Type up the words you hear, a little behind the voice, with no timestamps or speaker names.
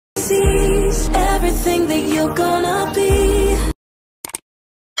sees everything that you're gonna be.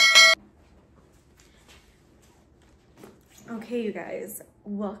 Okay, you guys,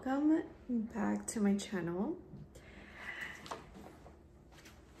 welcome back to my channel.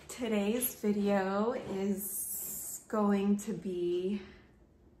 Today's video is going to be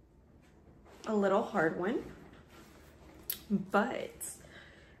a little hard one, but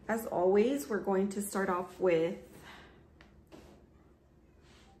as always, we're going to start off with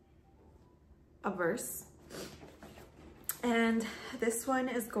a verse, and this one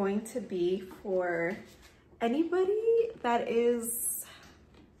is going to be for anybody that is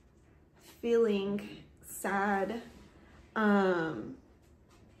feeling sad. Okay.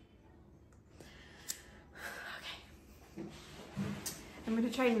 I'm gonna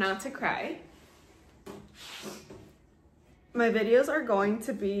try not to cry. My videos are going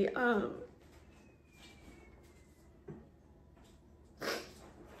to be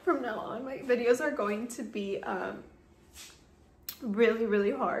from now on, my videos are going to be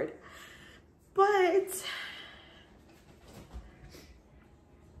really hard, but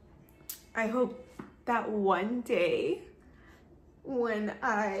I hope that one day when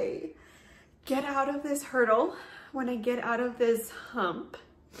I get out of this hurdle, when I get out of this hump,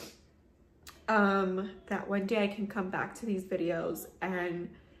 that one day I can come back to these videos and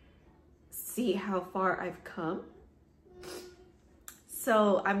see how far I've come.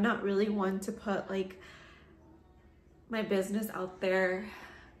 So I'm not really one to put like my business out there,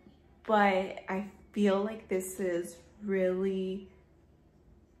 but I feel like this is really,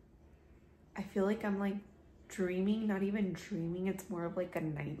 I feel like I'm like dreaming, not even dreaming, it's more of like a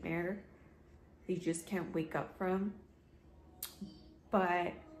nightmare you just can't wake up from,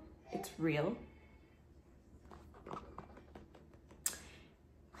 but it's real.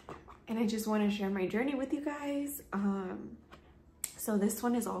 And I just want to share my journey with you guys. So this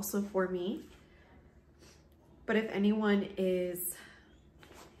one is also for me, but if anyone is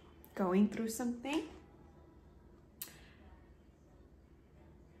going through something,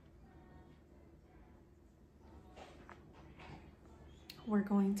 we're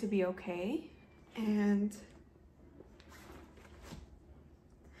going to be okay. And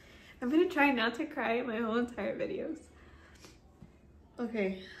I'm gonna try not to cry in my whole entire videos.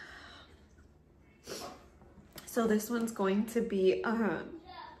 Okay. So this one's going to be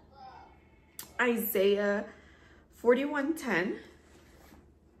Isaiah 41:10.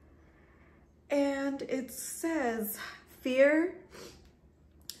 And it says, "Fear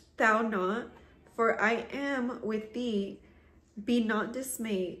thou not, for I am with thee. Be not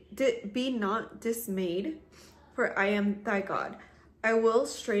dismayed, for I am thy God. I will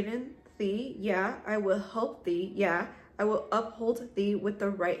straighten thee, yeah, I will help thee, yeah, I will uphold thee with the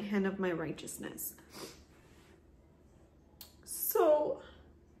right hand of my righteousness." So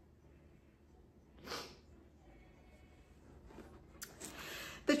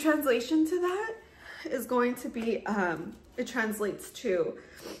the translation to that is going to be, it translates to,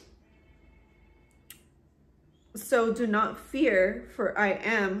 "So do not fear, for I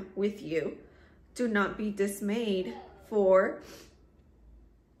am with you. Do not be dismayed, for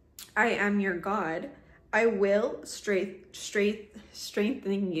I am your God. I will strengthen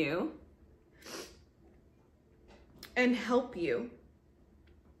you and help you.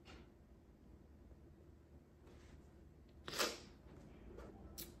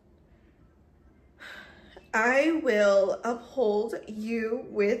 I will uphold you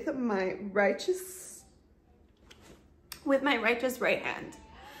with my righteous right hand."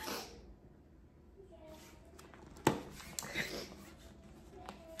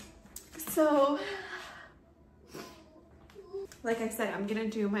 So, like I said, I'm gonna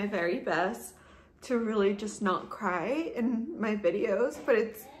do my very best to really just not cry in my videos,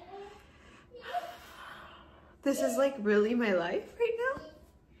 but this is like really my life right now.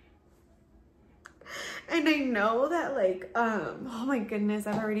 And I know that like, oh my goodness,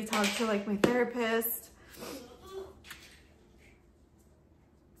 I've already talked to like my therapist.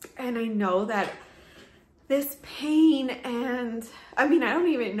 And I know that this pain, and I mean, I don't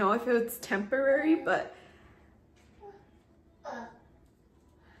even know if it's temporary, but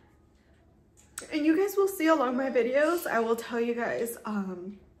and you guys will see along my videos, I will tell you guys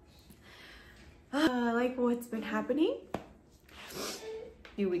like what's been happening. A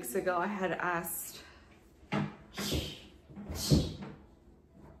few weeks ago, I had asked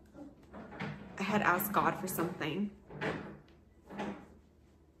God for something.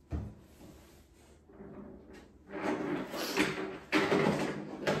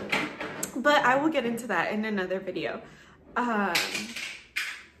 But I will get into that in another video.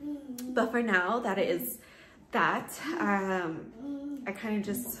 But for now, that is that. I kind of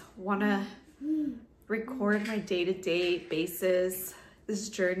just want to record my day-to-day basis, this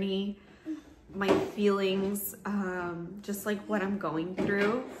journey, my feelings, just like what I'm going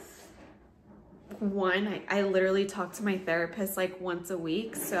through. One, I literally talk to my therapist like once a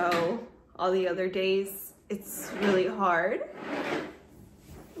week, so all the other days it's really hard.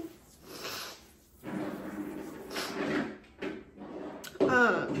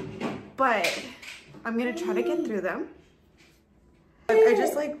 But I'm gonna try to get through them. I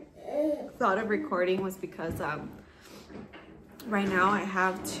just like thought of recording was because right now I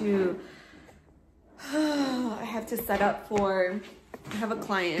have to set up for, I have a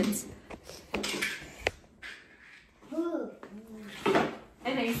client and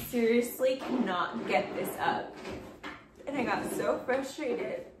I seriously cannot get this up, and I got so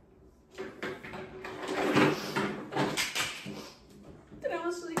frustrated that I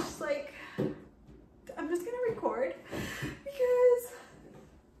was really just like, I'm just gonna record because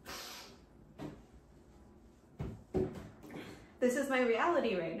this is my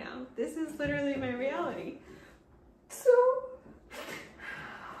reality right now. This is literally my reality. So, oh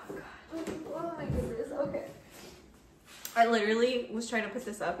God, oh my goodness, okay. I literally was trying to put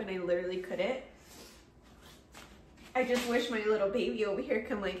this up and I literally couldn't. I just wish my little baby over here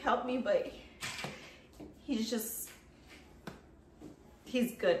can like help me, but he's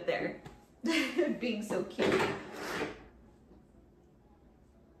good there. Being so cute.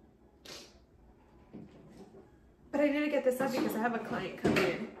 But I need to get this up because I have a client coming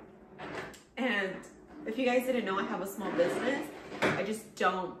in. And if you guys didn't know, I have a small business. I just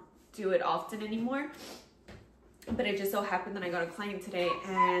don't do it often anymore. But it just so happened that I got a client today,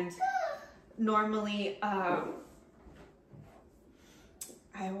 and normally I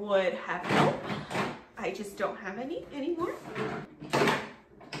would have help. I just don't have any anymore.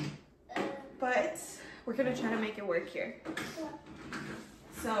 But we're gonna try to make it work here.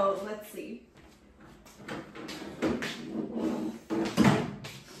 So let's see.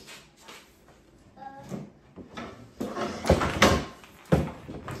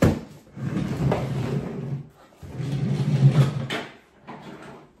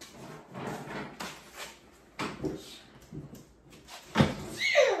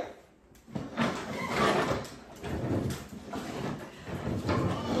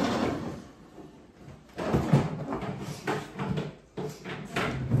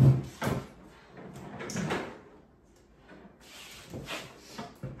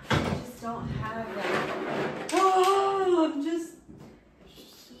 Don't have like, oh,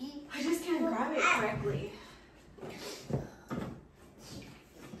 I just can't grab it correctly.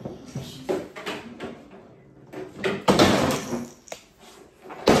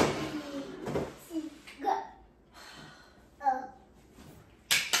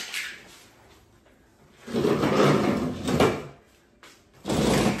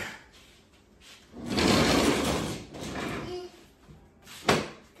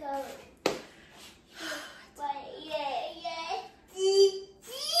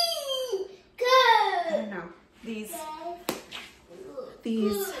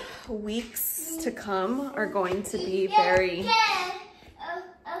 These weeks to come are going to be very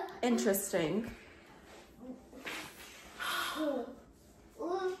interesting.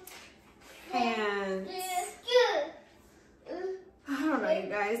 And I don't know, you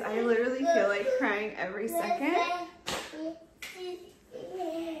guys, I literally feel like crying every second.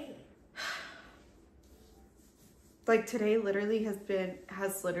 Like today literally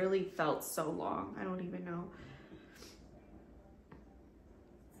has literally felt so long. I don't even know.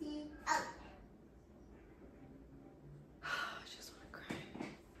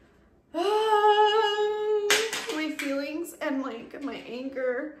 My feelings and like my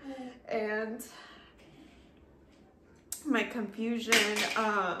anger and my confusion,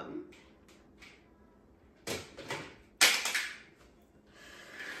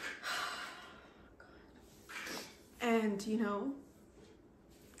 and you know,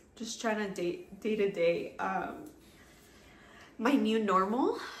 just trying to day to day, my new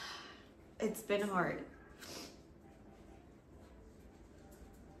normal. It's been hard.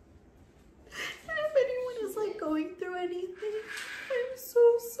 Going through anything, I'm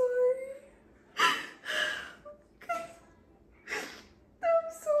so sorry. I'm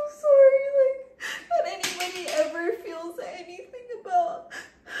so sorry, like, that anybody ever feels anything about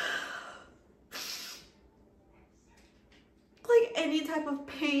like any type of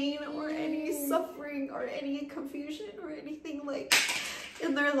pain or any suffering or any confusion or anything like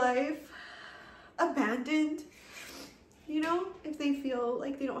in their life, abandoned. You know, if they feel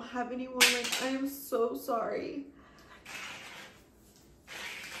like they don't have anyone, like, I am so sorry.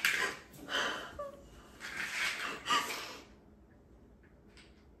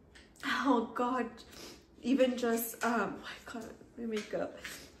 oh God, even just, oh my God, my makeup.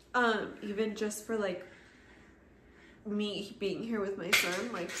 Even just for like me being here with my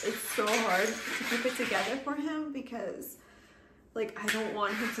son, like it's so hard to keep it together for him because like I don't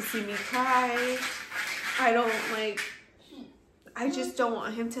want him to see me cry. I just don't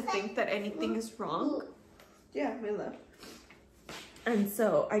want him to think that anything is wrong. Yeah, my love. And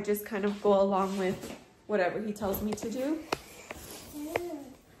so I just kind of go along with whatever he tells me to do.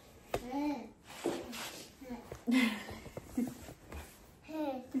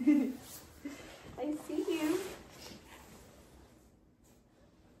 I see you.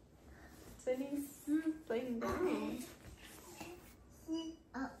 Sunny's laying down.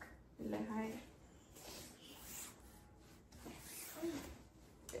 Hi.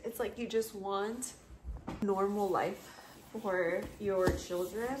 It's like you just want normal life for your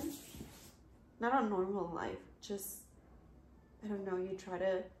children. Not a normal life, just, I don't know, you try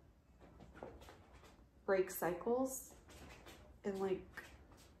to break cycles and like,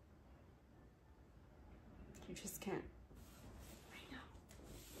 you just can't.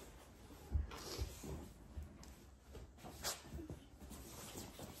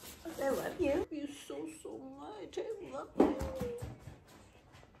 I love you. You so much. I love you.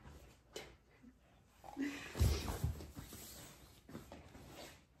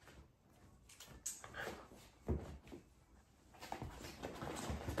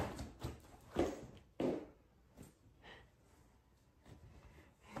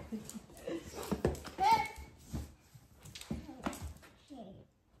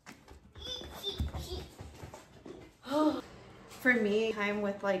 For me, time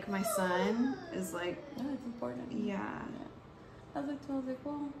with like my son is like, yeah, it's important. Yeah. I was like,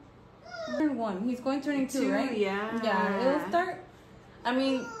 well, turn 1. He's going turning 2, right? Yeah. Yeah, it'll start. I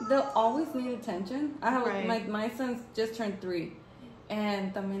mean, they'll always need attention. I have Right. my son's just turned 3,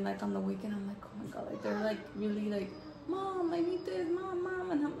 and I mean, like on the weekend, I'm like, oh my God, like they're like really like, Mom, I need this, Mom,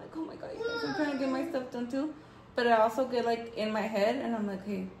 and I'm like, oh my God, you guys, I'm trying to get my stuff done too. But I also get like in my head, and I'm like,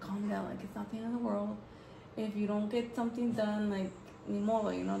 hey, calm down, like it's not the end of the world. If you don't get something done, like, ni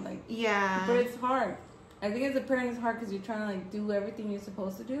modo, you know, like. Yeah. But it's hard. I think as a parent, it's hard because you're trying to, like, do everything you're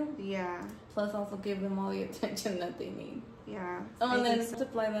supposed to do. Yeah. Plus, also give them all the attention that they need. Yeah. Oh, and then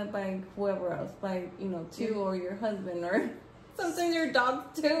multiply that by whoever else, by, you know, 2 or your husband or sometimes your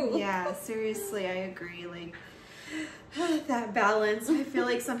dog too. Yeah, seriously, I agree. Like, that balance. I feel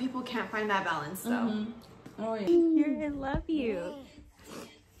like some people can't find that balance, though. Mm-hmm. Oh, yeah. I love you.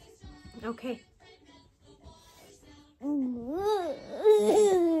 Okay. I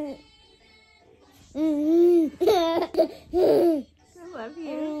love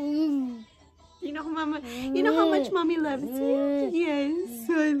you. You know how much Mommy loves you? Yes,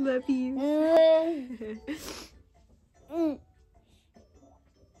 I love you.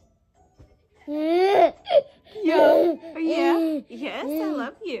 Yeah. Yes, I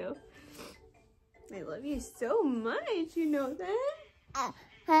love you. I love you so much, you know that?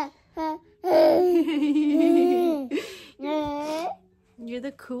 You're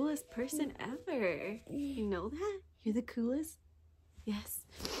the coolest person ever. You know that? You're the coolest. Yes.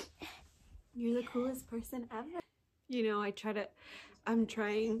 You're the coolest person ever. You know, I'm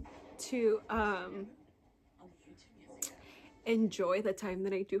trying to enjoy the time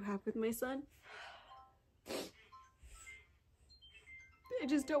that I do have with my son. I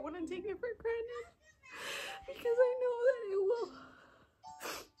just don't want to take it for granted because I know that it will.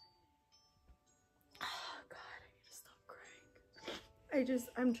 Oh God, I need to stop crying.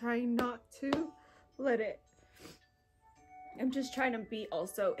 I'm trying not to let it. I'm just trying to be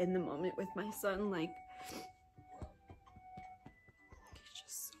also in the moment with my son. Like, he's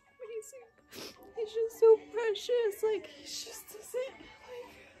just so amazing. He's just so precious. Like, he's just doesn't,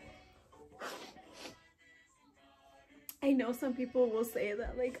 like, I know some people will say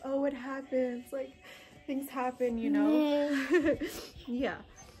that, like, oh, it happens. Like, things happen, you know? Yeah.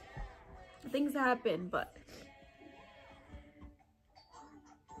 Things happen, but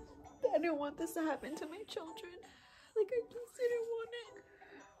I didn't want this to happen to my children. Like, I just didn't want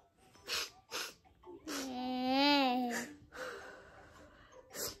it.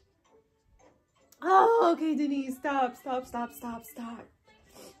 Oh, okay, Denise, stop.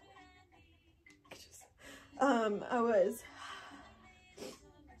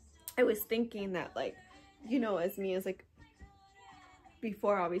 I was thinking that, like, you know, as like,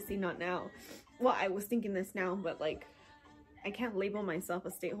 before, obviously not now. Well, I was thinking this now, but, like, I can't label myself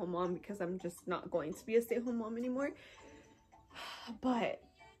a stay-at-home mom because I'm just not going to be a stay-at-home mom anymore. But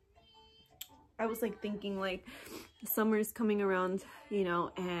I was, like, thinking, like, summer's coming around, you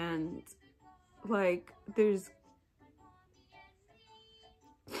know, and, like,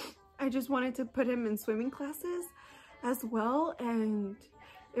 I just wanted to put him in swimming classes as well, and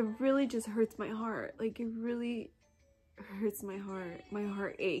it really just hurts my heart. Like, it really hurts my heart. My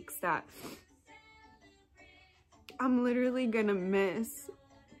heart aches that I'm literally gonna miss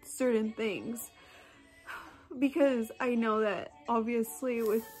certain things, because I know that obviously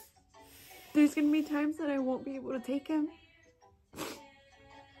there's gonna be times that I won't be able to take him.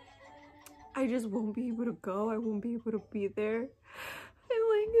 I just won't be able to go. I won't be able to be there. And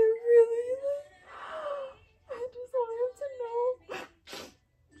like, it really, I just want him to know.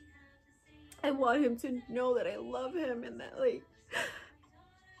 I want him to know that I love him, and that like,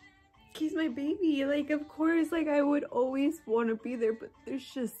 he's my baby. Like, of course, like, I would always want to be there, but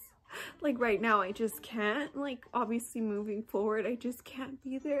there's just, like, right now I just can't. Like, obviously moving forward, I just can't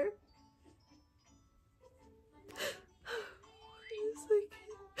be there.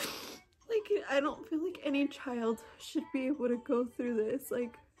 Like, I don't feel like any child should be able to go through this.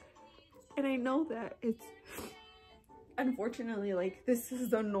 Like, and I know that it's, unfortunately, like, this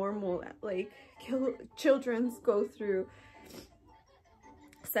is the normal that, like, children go through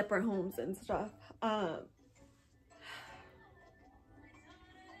separate homes and stuff. It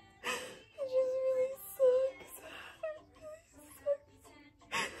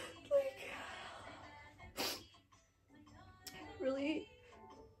just really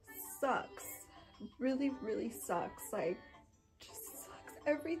sucks. It really sucks. Like, really sucks. Like, just sucks.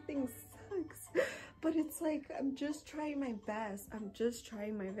 Everything sucks. But it's like, I'm just trying my best. I'm just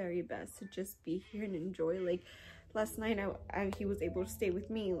trying my very best to just be here and enjoy. Like, last night he was able to stay with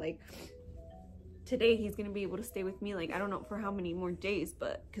me. Like, today he's gonna be able to stay with me. Like, I don't know for how many more days,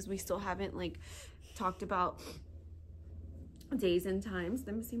 but because we still haven't like talked about days and times.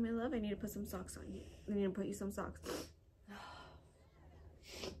 Let me see, my love. I need to put some socks on you. I need to put you some socks.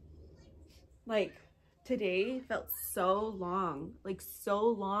 Like, today felt so long. Like, so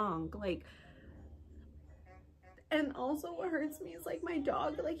long. Like, and also what hurts me is like my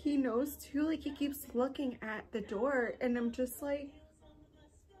dog, like, he knows too. Like, he keeps looking at the door, and I'm just like,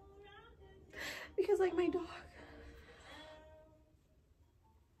 because like my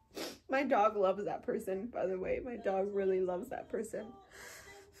dog loves that person, by the way. My dog really loves that person.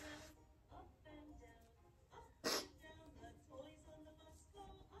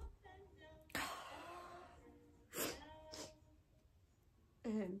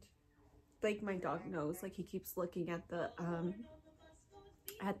 And like, my dog knows. Like, he keeps looking at the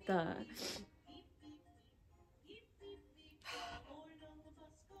at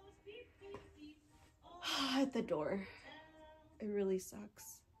the door. It really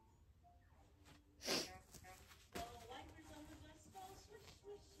sucks.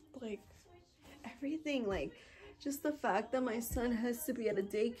 Like, everything, like, just the fact that my son has to be at a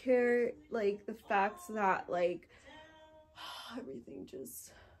daycare, like, the fact that, like, everything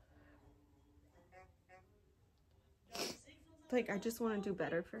just, like, I just want to do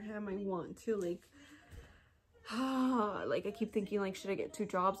better for him. I want to, like, like, I keep thinking, like, should I get 2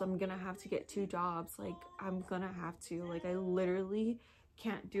 jobs? I'm gonna have to get 2 jobs. Like, I'm gonna have to. Like, I literally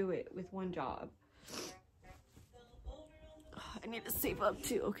can't do it with 1 job. I need to save up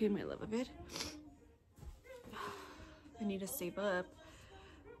too. Okay, my love, a bit. I need to save up.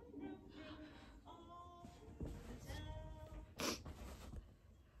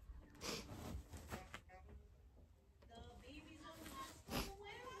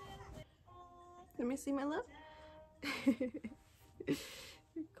 Let me see, my love.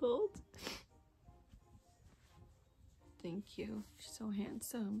 You're cold. Thank you. You're so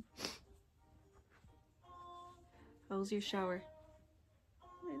handsome. How was your shower?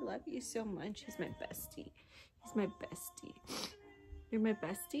 I love you so much. He's my bestie. He's my bestie. You're my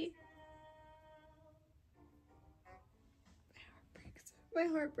bestie? My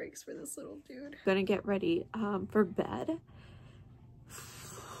heart breaks for this little dude. Gonna get ready for bed.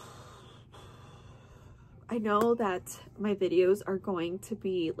 I know that my videos are going to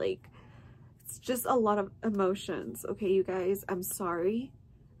be like, it's just a lot of emotions. Okay, you guys, I'm sorry.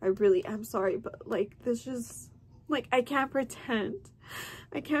 I really am sorry, but like, this just, like, I can't pretend.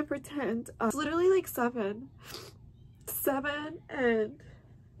 I can't pretend. It's literally like 7 and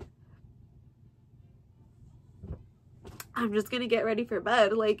I'm just gonna get ready for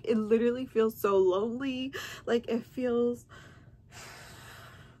bed. Like, it literally feels so lonely. Like, it feels,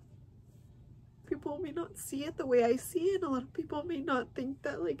 people may not see it the way I see it. A lot of people may not think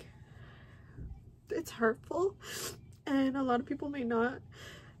that, like, it's hurtful, and a lot of people may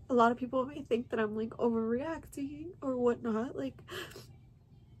think that I'm like overreacting or whatnot. Like,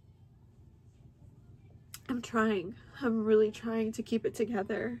 I'm really trying to keep it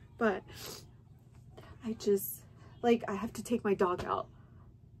together, but I just, like, I have to take my dog out.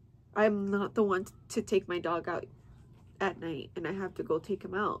 I'm not the one to take my dog out at night, and I have to go take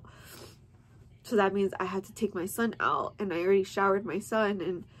him out. So that means I had to take my son out, and I already showered my son,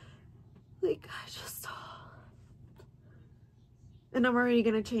 and like, I just, and I'm already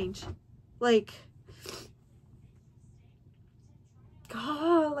gonna change. Like,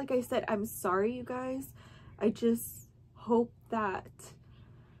 God, like I said, I'm sorry, you guys. I just hope that,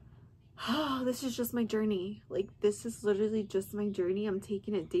 this is just my journey. Like, this is literally just my journey. I'm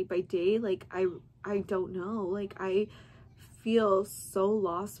taking it day by day. Like, I don't know. Like, I feel so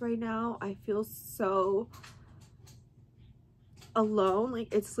lost right now. I feel so alone.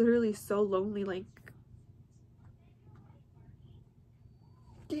 Like, it's literally so lonely. Like,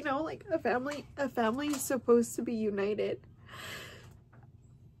 you know, like a family is supposed to be united.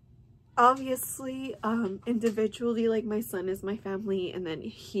 Obviously, individually, like, my son is my family, and then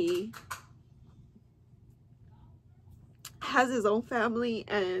he has his own family,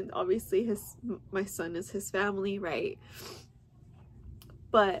 and obviously my son is his family, right?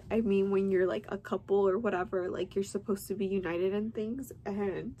 But I mean, when you're like a couple or whatever, like, you're supposed to be united in things,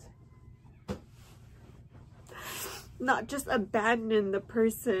 and not just abandon the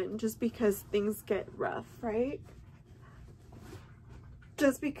person just because things get rough, right?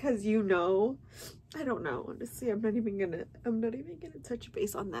 Just because, you know, I don't know, honestly, I'm not even gonna touch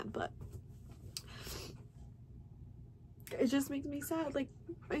base on that, but it just makes me sad. Like,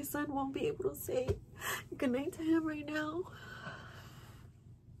 my son won't be able to say goodnight to him right now.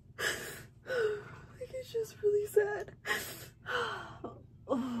 Like, it's just really sad.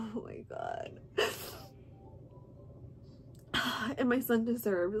 Oh my God. And my son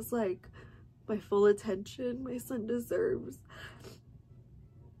deserves, like, my full attention. My son deserves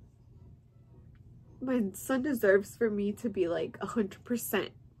for me to be like 100%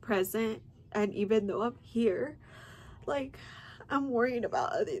 present. And even though I'm here, like, I'm worried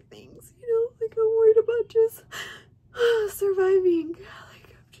about other things, you know? Like, I'm worried about just surviving. Like,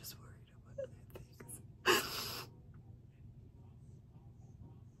 I'm just worried about other things.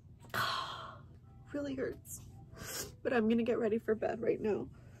 Really hurts. But I'm gonna get ready for bed right now.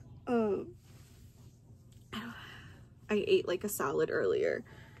 I ate like a salad earlier.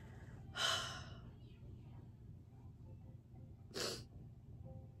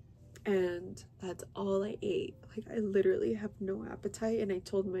 And that's all I ate. Like, I literally have no appetite, and I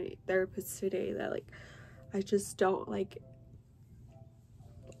told my therapist today that, like, I just don't, like,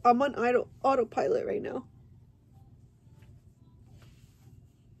 I'm on autopilot right now.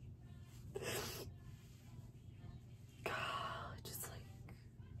 Just like,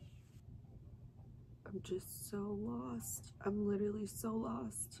 I'm just so lost. I'm literally so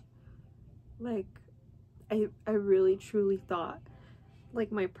lost. Like, I really truly thought,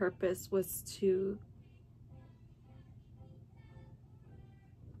 like, my purpose was to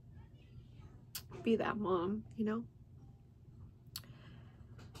be that mom, you know?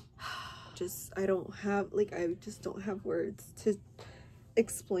 I don't have, like, I just don't have words to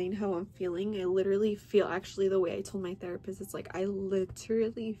explain how I'm feeling. I literally feel, actually, the way I told my therapist, it's like, I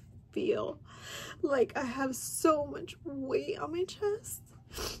literally feel like I have so much weight on my chest.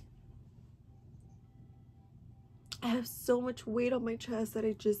 I have so much weight on my chest that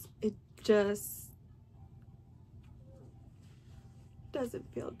it just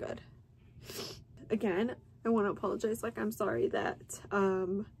doesn't feel good. Again, I want to apologize. Like, I'm sorry that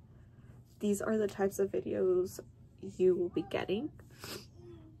these are the types of videos you will be getting.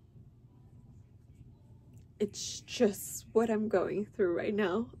 It's just what I'm going through right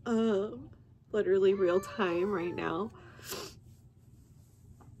now. Literally real time right now.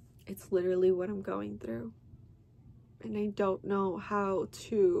 It's literally what I'm going through. And I don't know how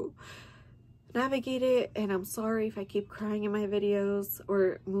to navigate it, and I'm sorry if I keep crying in my videos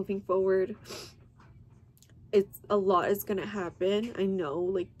or moving forward. A lot is gonna happen. I know,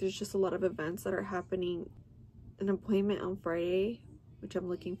 like, there's just a lot of events that are happening. An appointment on Friday, which I'm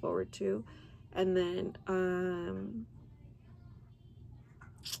looking forward to, and then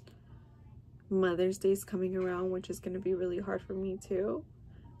Mother's Day's coming around, which is gonna be really hard for me too.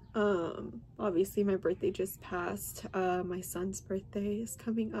 Obviously my birthday just passed. My son's birthday is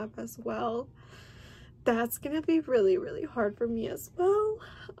coming up as well. That's gonna be really, really hard for me as well.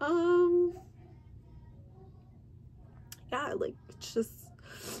 Yeah, like, it's just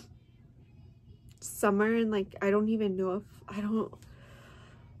summer, and like, I don't even know if I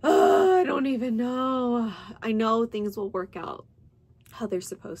don't even know. I know things will work out how they're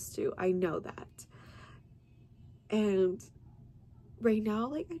supposed to. I know that. And right now,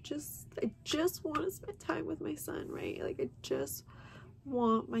 like, I just want to spend time with my son, right? Like, I just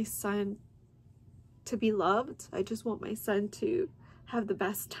want my son to be loved. I just want my son to have the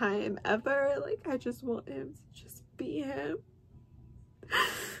best time ever. Like, I just want him to just be him.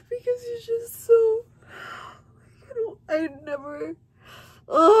 Because he's just so, I never,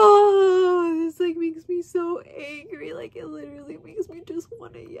 oh, this like makes me so angry. Like, it literally makes me just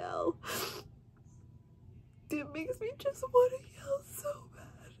want to yell. It makes me just want to yell so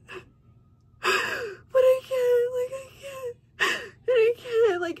bad. But I can't, like, I can't. And I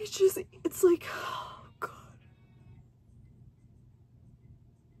can't, like, it's just, it's like, oh God.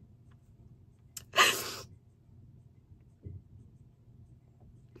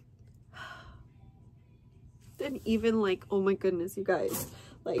 And even like, oh my goodness, you guys,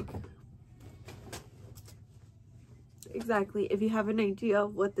 like, exactly, if you have an idea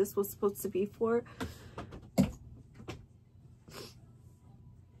of what this was supposed to be for,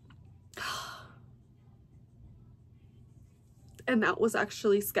 and that was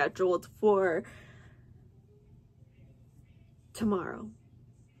actually scheduled for tomorrow.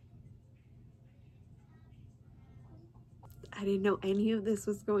 I didn't know any of this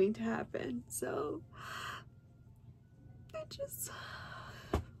was going to happen, so I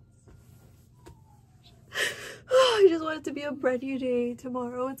just want it to be a brand new day.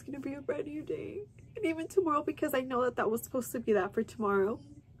 Tomorrow it's gonna be a brand new day, and even tomorrow, because I know that that was supposed to be that for tomorrow.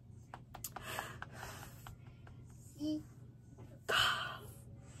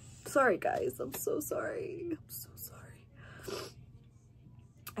 Sorry guys, I'm so sorry. I'm so sorry.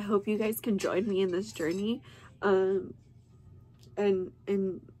 I hope you guys can join me in this journey. And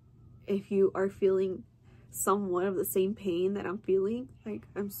if you are feeling somewhat of the same pain that I'm feeling, like,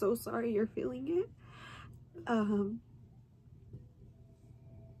 I'm so sorry you're feeling it. I'm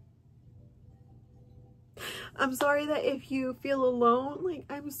sorry that if you feel alone, like,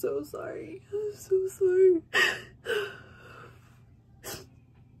 I'm so sorry. I'm so sorry.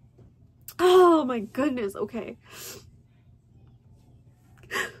 Oh my goodness, okay.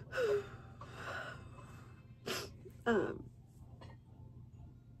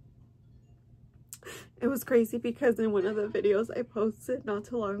 It was crazy because in one of the videos I posted not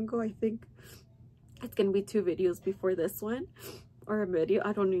too long ago, I think it's gonna be 2 videos before this one, or a video,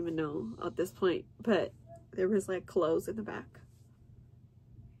 I don't even know at this point, but there was like clothes in the back.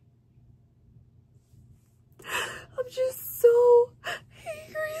 I'm just so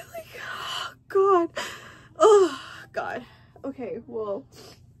angry, like, oh God, oh God. Okay, well,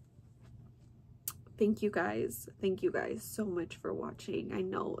 thank you guys so much for watching. I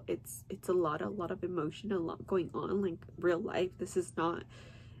know it's a lot of emotion, a lot going on, like real life. This is not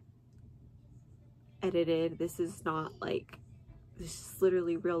edited. This is not like, this is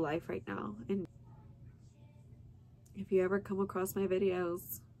literally real life right now. And if you ever come across my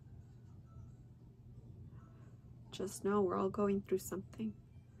videos, just know we're all going through something.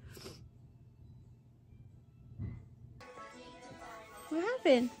 What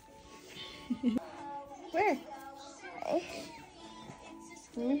happened? Where?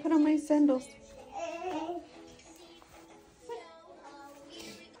 Let me put on my sandals.